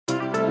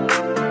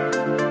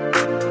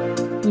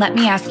Let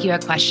me ask you a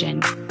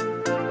question.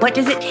 What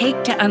does it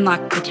take to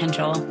unlock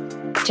potential,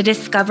 to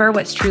discover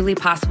what's truly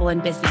possible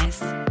in business,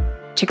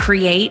 to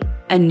create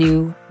a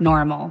new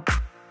normal?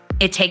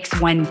 It takes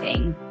one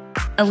thing: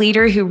 a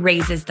leader who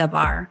raises the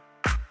bar,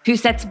 who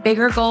sets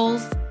bigger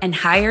goals and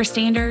higher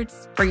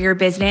standards for your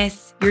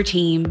business, your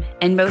team,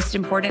 and most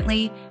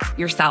importantly,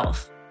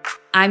 yourself.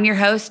 I'm your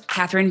host,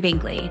 Catherine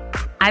Binkley.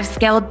 I've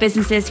scaled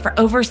businesses for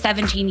over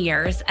 17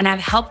 years, and I've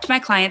helped my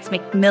clients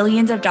make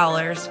millions of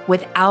dollars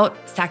without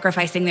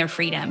sacrificing their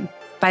freedom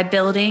by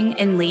building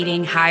and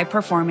leading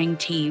high-performing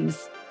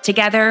teams.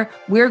 Together,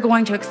 we're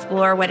going to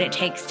explore what it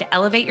takes to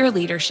elevate your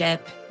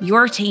leadership,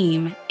 your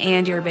team,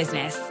 and your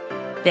business.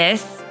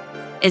 This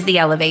is the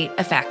Elevate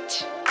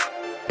Effect.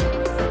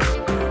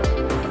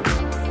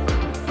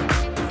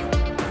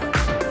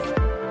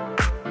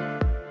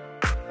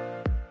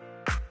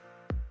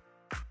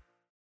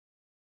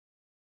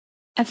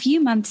 A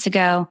few months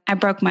ago, I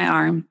broke my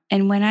arm.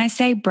 And when I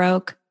say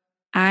broke,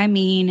 I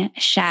mean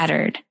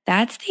shattered.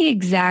 That's the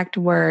exact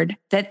word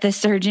that the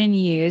surgeon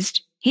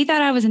used. He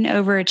thought I was an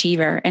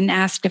overachiever and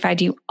asked if I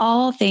do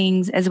all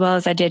things as well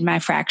as I did my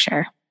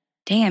fracture.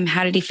 Damn,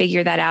 how did he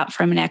figure that out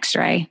from an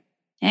x-ray?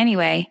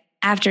 Anyway,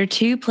 after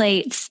 2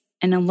 plates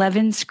and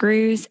 11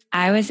 screws,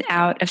 I was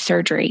out of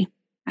surgery.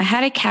 I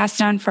had a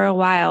cast on for a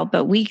while,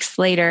 but weeks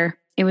later,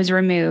 it was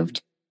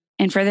removed.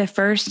 And for the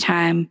first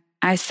time,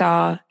 I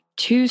saw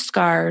 2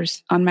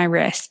 scars on my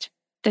wrist.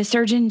 The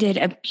surgeon did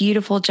a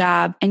beautiful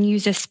job and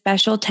used a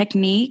special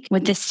technique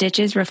with the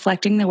stitches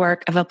reflecting the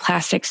work of a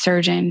plastic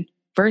surgeon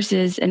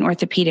versus an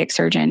orthopedic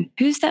surgeon.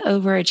 Who's the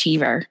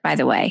overachiever, by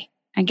the way?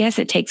 I guess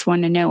it takes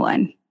one to know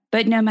one.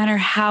 But no matter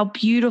how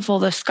beautiful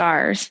the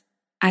scars,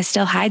 I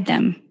still hide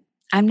them.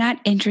 I'm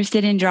not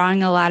interested in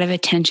drawing a lot of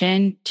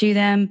attention to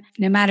them.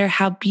 No matter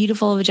how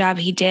beautiful of a job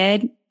he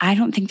did, I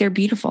don't think they're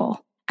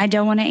beautiful. I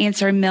don't want to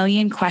answer a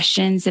million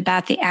questions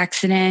about the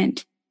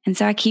accident, and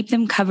so I keep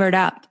them covered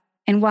up.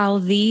 And while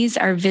these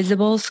are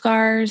visible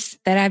scars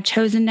that I've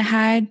chosen to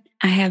hide,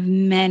 I have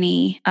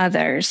many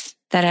others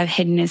that I've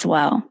hidden as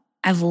well.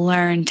 I've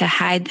learned to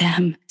hide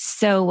them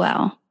so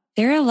well.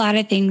 There are a lot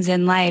of things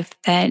in life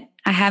that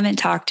I haven't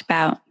talked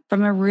about.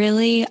 From a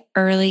really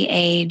early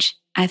age,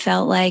 I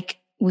felt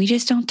like we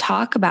just don't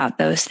talk about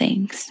those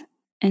things.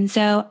 And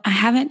so I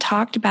haven't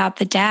talked about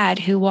the dad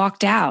who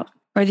walked out,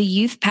 or the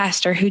youth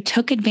pastor who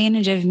took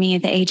advantage of me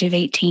at the age of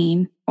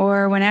 18,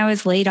 or when I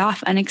was laid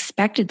off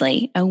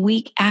unexpectedly a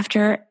week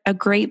after a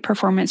great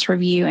performance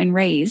review and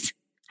raise.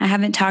 I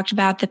haven't talked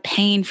about the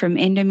pain from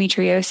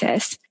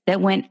endometriosis that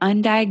went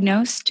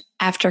undiagnosed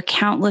after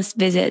countless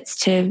visits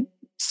to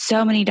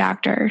so many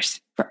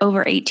doctors for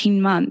over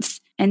 18 months,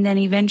 and then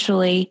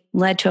eventually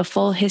led to a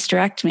full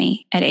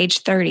hysterectomy at age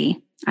 30.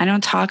 I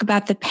don't talk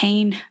about the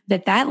pain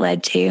that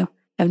led to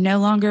of no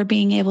longer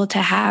being able to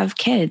have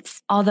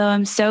kids, although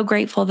I'm so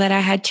grateful that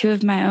I had 2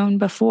 of my own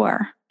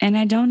before. And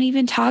I don't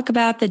even talk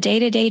about the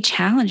day-to-day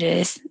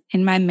challenges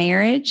in my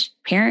marriage,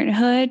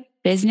 parenthood,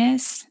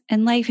 business,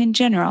 and life in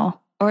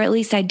general. Or at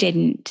least I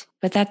didn't,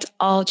 but that's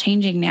all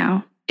changing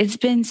now. It's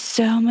been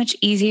so much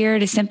easier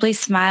to simply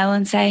smile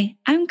and say,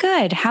 "I'm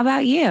good. How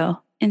about you?"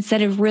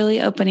 instead of really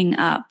opening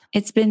up.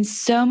 It's been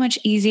so much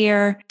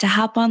easier to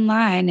hop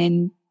online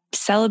and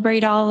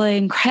celebrate all the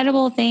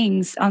incredible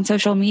things on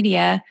social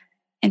media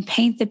and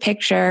paint the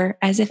picture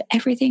as if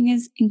everything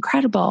is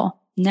incredible,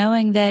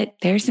 knowing that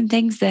there's some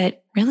things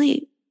that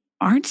really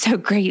aren't so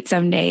great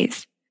some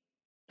days.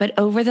 But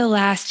over the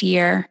last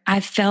year,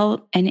 I've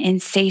felt an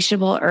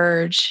insatiable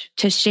urge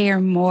to share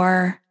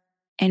more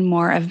and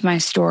more of my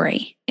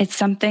story. It's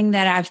something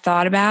that I've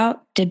thought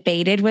about,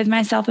 debated with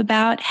myself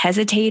about,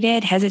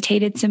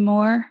 hesitated some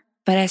more,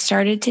 but I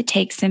started to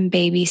take some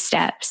baby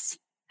steps.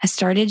 I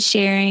started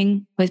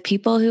sharing with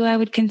people who I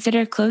would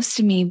consider close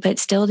to me, but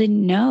still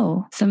didn't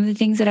know some of the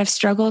things that I've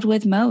struggled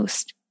with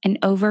most. And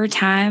over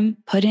time,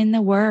 put in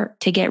the work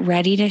to get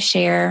ready to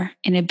share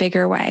in a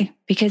bigger way.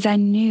 Because I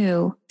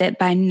knew that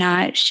by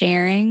not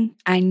sharing,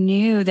 I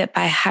knew that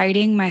by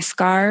hiding my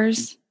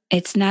scars,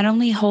 it's not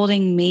only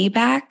holding me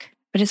back,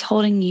 but it's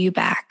holding you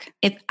back.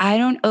 If I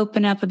don't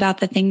open up about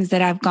the things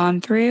that I've gone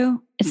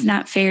through, it's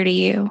not fair to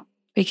you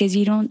because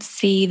you don't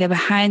see the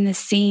behind the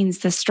scenes,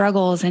 the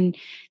struggles, and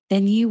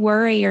then you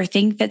worry or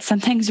think that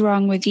something's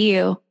wrong with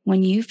you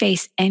when you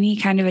face any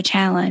kind of a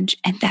challenge.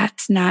 And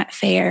that's not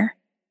fair.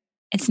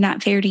 It's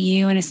not fair to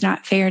you, and it's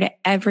not fair to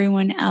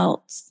everyone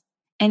else.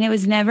 And it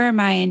was never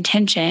my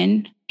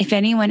intention. If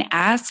anyone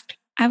asked,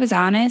 I was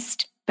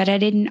honest, but I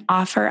didn't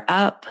offer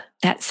up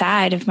that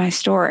side of my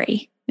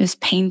story. It was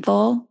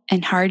painful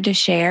and hard to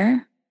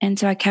share. And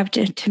so I kept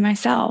it to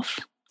myself.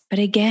 But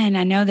again,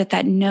 I know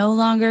that no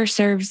longer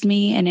serves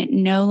me, and it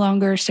no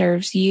longer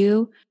serves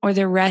you or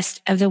the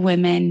rest of the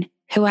women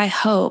who I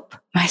hope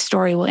my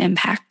story will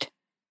impact.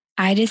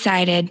 I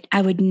decided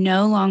I would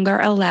no longer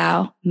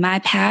allow my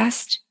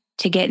past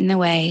to get in the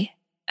way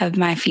of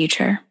my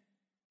future.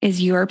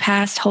 Is your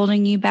past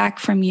holding you back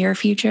from your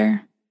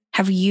future?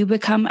 Have you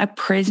become a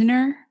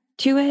prisoner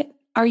to it?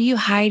 Are you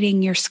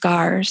hiding your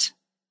scars?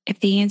 If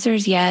the answer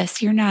is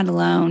yes, you're not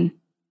alone.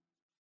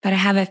 but I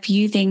have a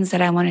few things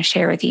that I want to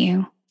share with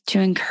you to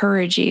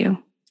encourage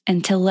you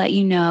and to let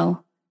you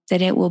know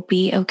that it will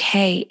be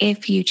okay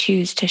if you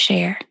choose to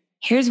share.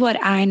 Here's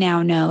what I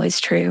now know is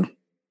true.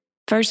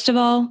 First of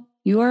all,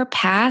 your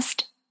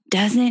past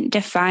doesn't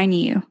define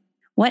you.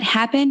 What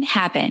happened,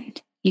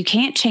 happened. You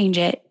can't change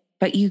it,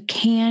 but you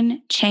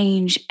can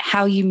change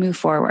how you move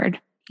forward.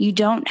 You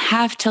don't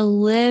have to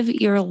live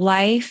your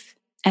life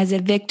as a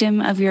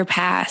victim of your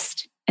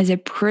past, as a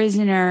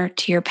prisoner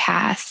to your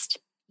past.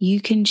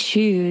 You can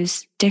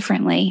choose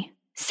differently.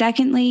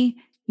 Secondly,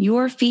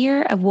 your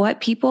fear of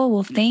what people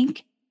will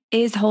think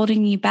is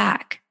holding you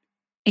back.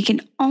 It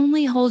can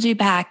only hold you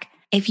back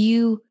if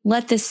you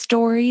let the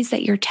stories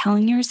that you're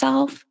telling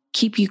yourself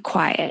keep you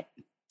quiet.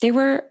 There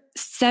were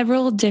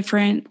several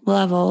different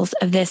levels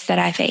of this that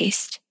I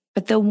faced,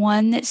 but the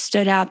one that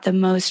stood out the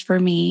most for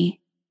me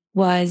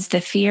was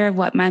the fear of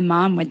what my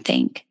mom would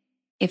think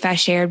if I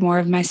shared more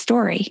of my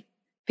story,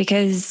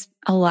 because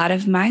a lot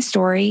of my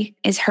story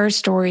is her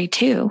story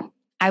too.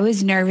 I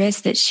was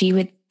nervous that she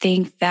would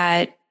think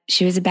that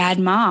she was a bad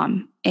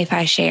mom if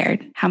I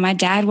shared how my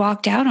dad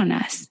walked out on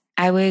us.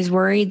 I was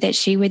worried that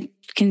she would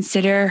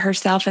consider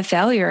herself a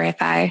failure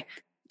if I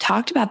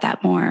talked about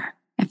that more,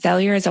 a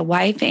failure as a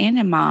wife and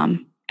a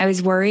mom. I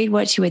was worried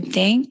what she would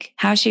think,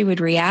 how she would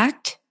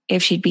react,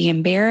 if she'd be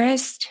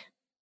embarrassed,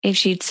 if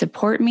she'd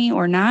support me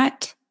or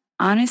not.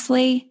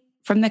 Honestly,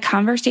 from the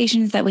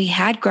conversations that we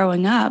had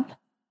growing up,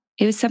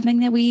 it was something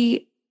that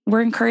we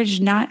were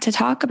encouraged not to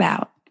talk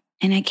about.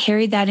 And I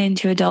carried that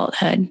into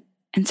adulthood.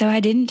 And so I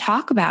didn't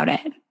talk about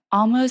it,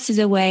 almost as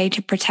a way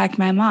to protect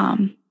my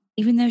mom,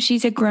 even though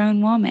she's a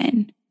grown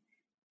woman.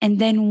 And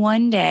then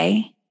one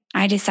day,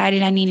 I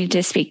decided I needed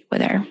to speak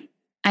with her.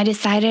 I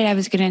decided I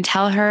was going to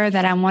tell her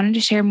that I wanted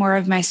to share more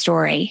of my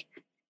story.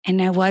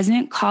 And I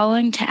wasn't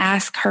calling to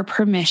ask her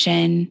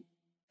permission,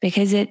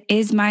 because it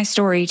is my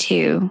story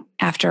too,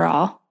 after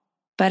all.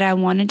 But I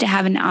wanted to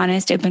have an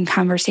honest, open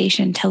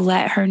conversation to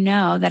let her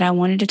know that I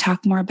wanted to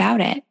talk more about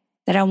it,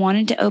 that I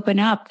wanted to open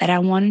up, that I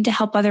wanted to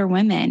help other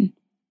women.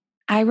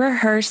 I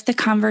rehearsed the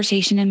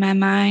conversation in my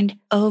mind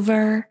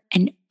over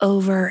and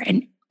over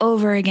and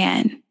over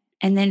again.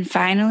 And then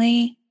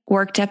finally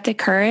worked up the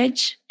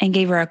courage and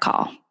gave her a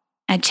call.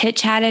 I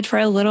chit-chatted for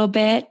a little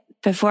bit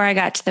before I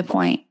got to the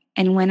point.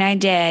 And when I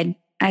did,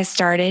 I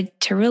started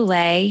to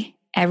relay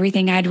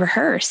everything I'd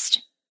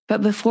rehearsed.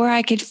 But before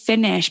I could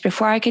finish,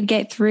 before I could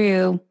get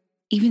through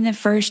even the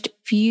first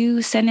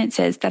few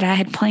sentences that I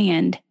had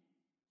planned,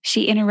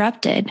 she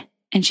interrupted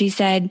and she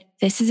said,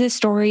 "This is a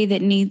story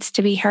that needs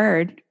to be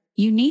heard.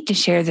 You need to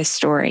share this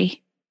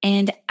story."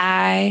 And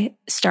I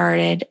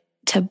started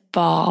to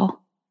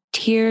bawl.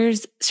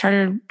 Tears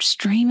started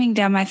streaming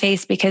down my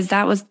face because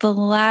that was the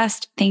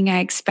last thing I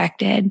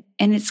expected.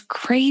 And it's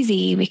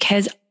crazy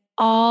because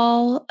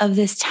all of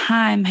this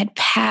time had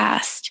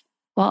passed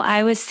while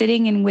I was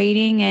sitting and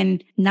waiting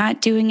and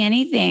not doing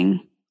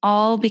anything,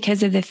 all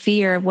because of the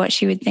fear of what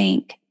she would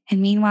think.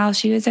 And meanwhile,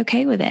 she was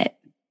okay with it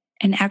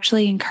and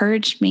actually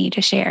encouraged me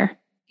to share.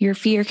 Your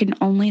fear can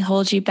only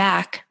hold you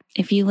back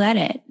if you let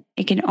it.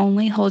 It can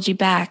only hold you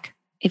back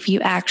if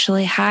you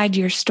actually hide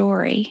your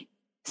story.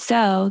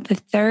 So the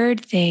third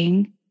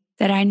thing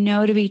that I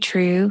know to be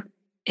true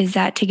is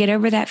that to get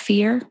over that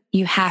fear,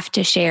 you have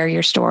to share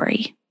your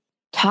story.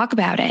 Talk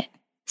about it.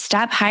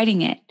 Stop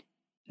hiding it.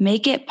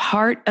 Make it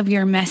part of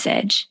your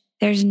message.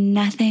 There's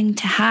nothing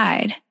to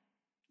hide.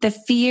 The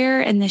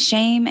fear and the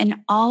shame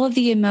and all of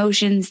the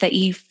emotions that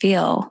you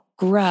feel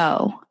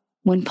grow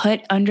when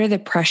put under the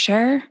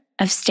pressure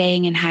of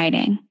staying in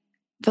hiding.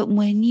 But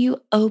when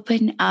you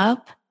open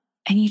up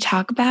and you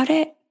talk about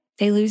it,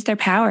 they lose their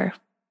power.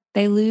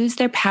 They lose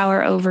their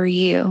power over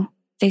you.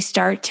 They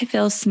start to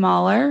feel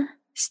smaller,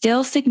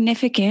 still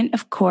significant,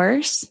 of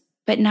course,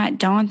 but not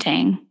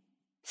daunting.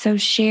 So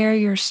share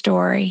your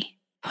story.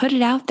 Put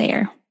it out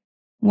there.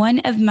 One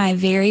of my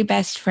very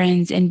best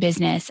friends in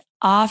business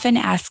often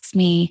asks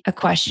me a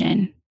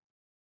question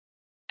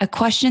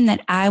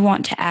that I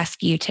want to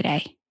ask you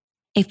today.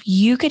 If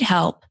you could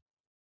help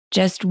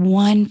just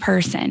one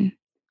person,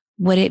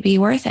 would it be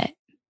worth it?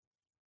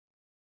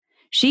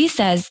 She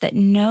says that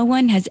no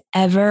one has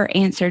ever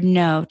answered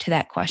no to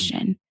that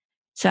question.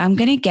 So I'm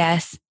going to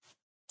guess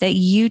that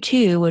you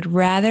too would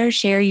rather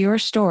share your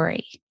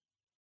story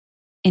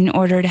in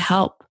order to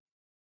help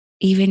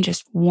even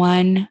just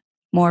one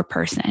more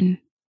person.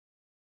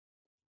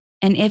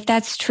 And if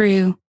that's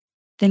true,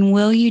 then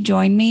will you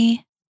join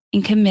me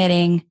in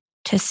committing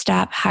to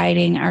stop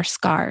hiding our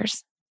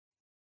scars?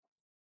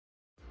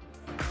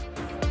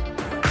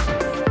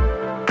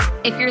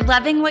 If you're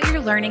loving what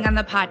you're learning on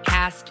the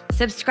podcast,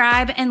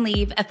 subscribe and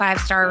leave a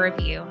 5-star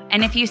review.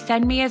 And if you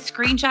send me a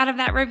screenshot of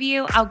that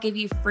review, I'll give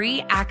you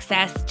free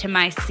access to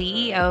my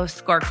CEO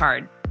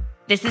scorecard.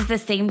 This is the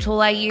same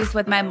tool I use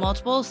with my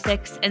multiple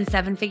 6- and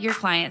 7-figure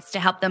clients to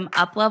help them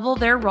up-level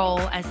their role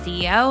as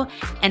CEO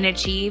and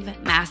achieve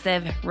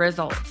massive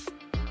results.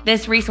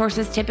 This resource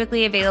is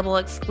typically available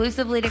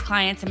exclusively to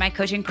clients in my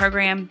coaching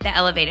program, The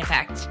Elevate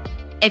Effect.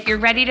 If you're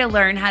ready to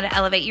learn how to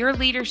elevate your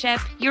leadership,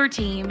 your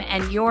team,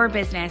 and your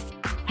business,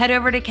 Head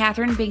over to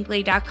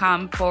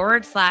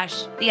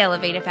katherinebinkley.com/The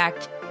Elevate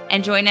Effect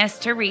and join us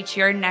to reach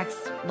your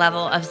next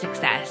level of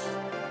success.